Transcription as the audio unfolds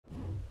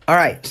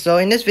Alright, so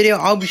in this video,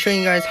 I'll be showing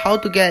you guys how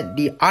to get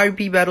the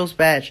RP Battles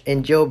badge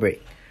in Jailbreak.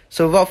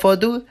 So without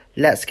further ado,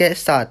 let's get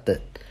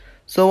started.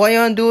 So what you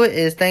want to do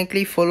is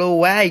technically follow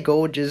where I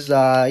go. Just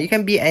you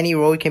can be any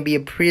role, you can be a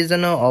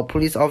prisoner or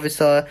police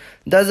officer,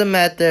 doesn't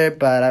matter,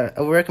 but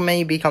I would recommend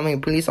you becoming a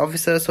police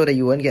officer so that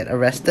you won't get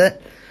arrested.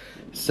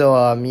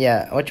 So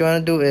yeah, what you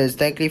want to do is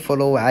technically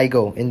follow where I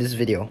go in this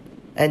video.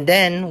 And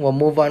then we'll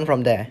move on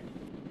from there.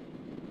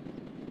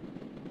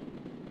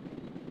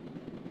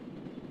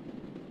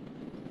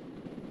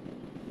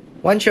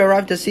 Once you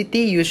arrive the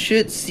city, you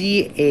should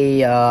see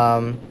a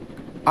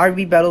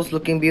RB Battles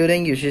looking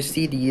building. You should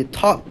see the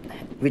top,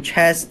 which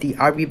has the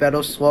RB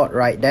Battles sword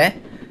right there,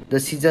 the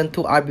season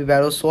 2 RB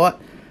Battles sword.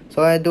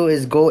 So what I do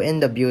is go in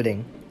the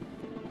building.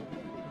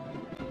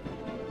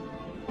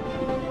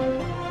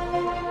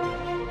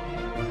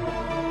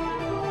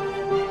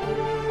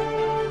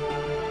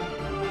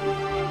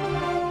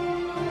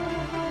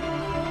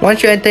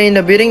 Once you enter in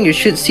the building, you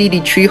should see the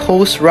 3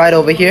 holes right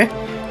over here.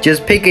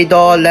 Just pick a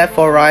door, left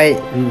or right,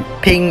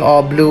 pink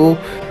or blue.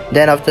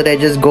 Then after that,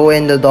 just go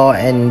in the door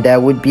and there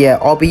would be an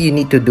obby you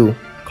need to do.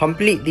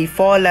 Complete the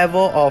 4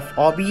 level of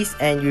obbies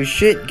and you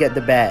should get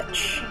the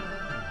badge.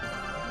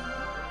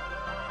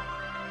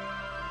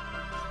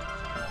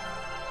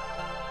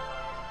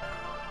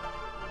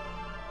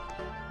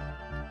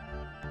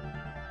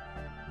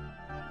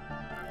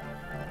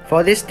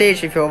 For this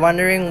stage, if you're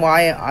wondering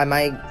why I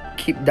might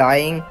keep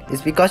dying,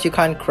 it's because you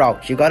can't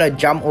crouch. You gotta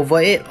jump over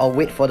it or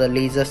wait for the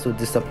lasers to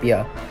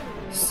disappear.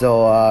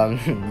 So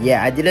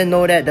yeah, I didn't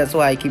know that. That's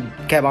why I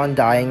kept on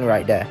dying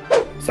right there.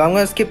 So I'm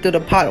gonna skip to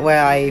the part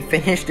where I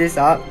finish this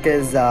up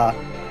because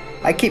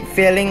I keep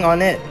failing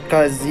on it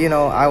because, you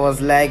know, I was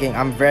lagging.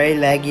 I'm very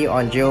laggy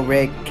on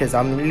Jailbreak because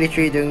I'm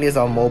literally doing this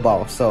on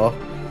mobile. So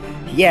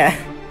yeah.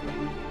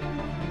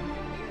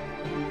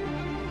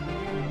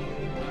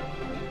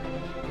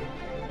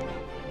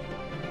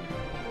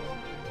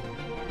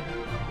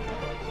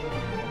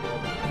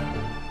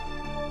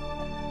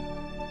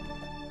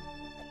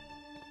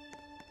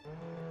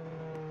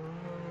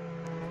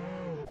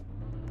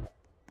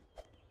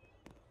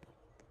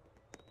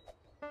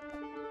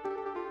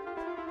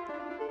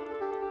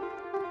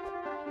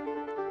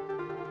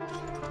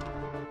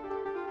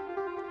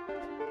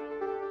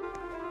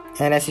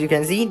 And as you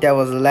can see, there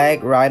was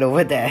lag right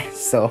over there.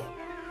 So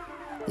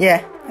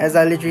yeah, as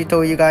I literally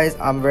told you guys,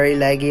 I'm very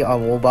laggy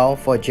on mobile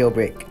for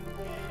Jailbreak.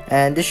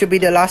 And this should be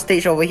the last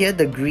stage over here,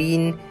 the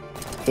green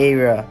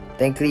area,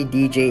 thankfully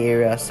DJ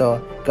area.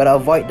 So gotta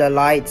avoid the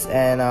lights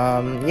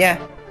and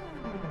yeah.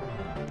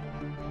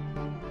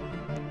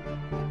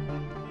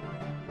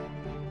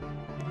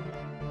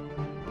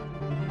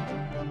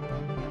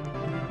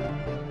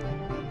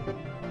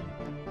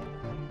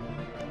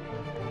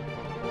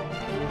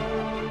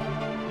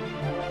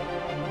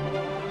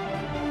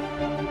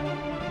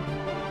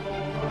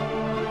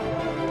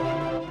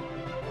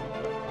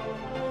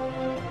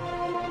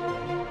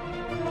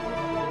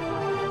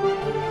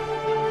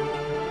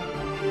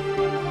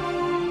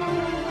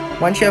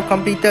 Once you have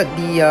completed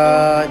the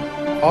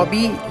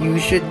obby, you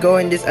should go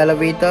in this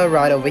elevator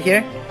right over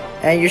here.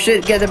 And you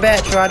should get the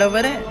badge right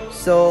over there.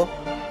 So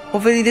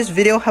hopefully this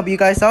video helped you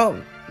guys out.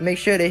 Make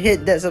sure to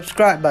hit that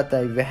subscribe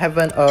button if you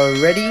haven't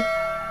already.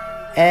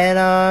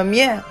 And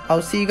yeah,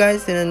 I'll see you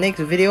guys in the next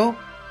video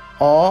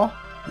or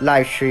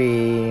live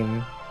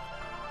stream.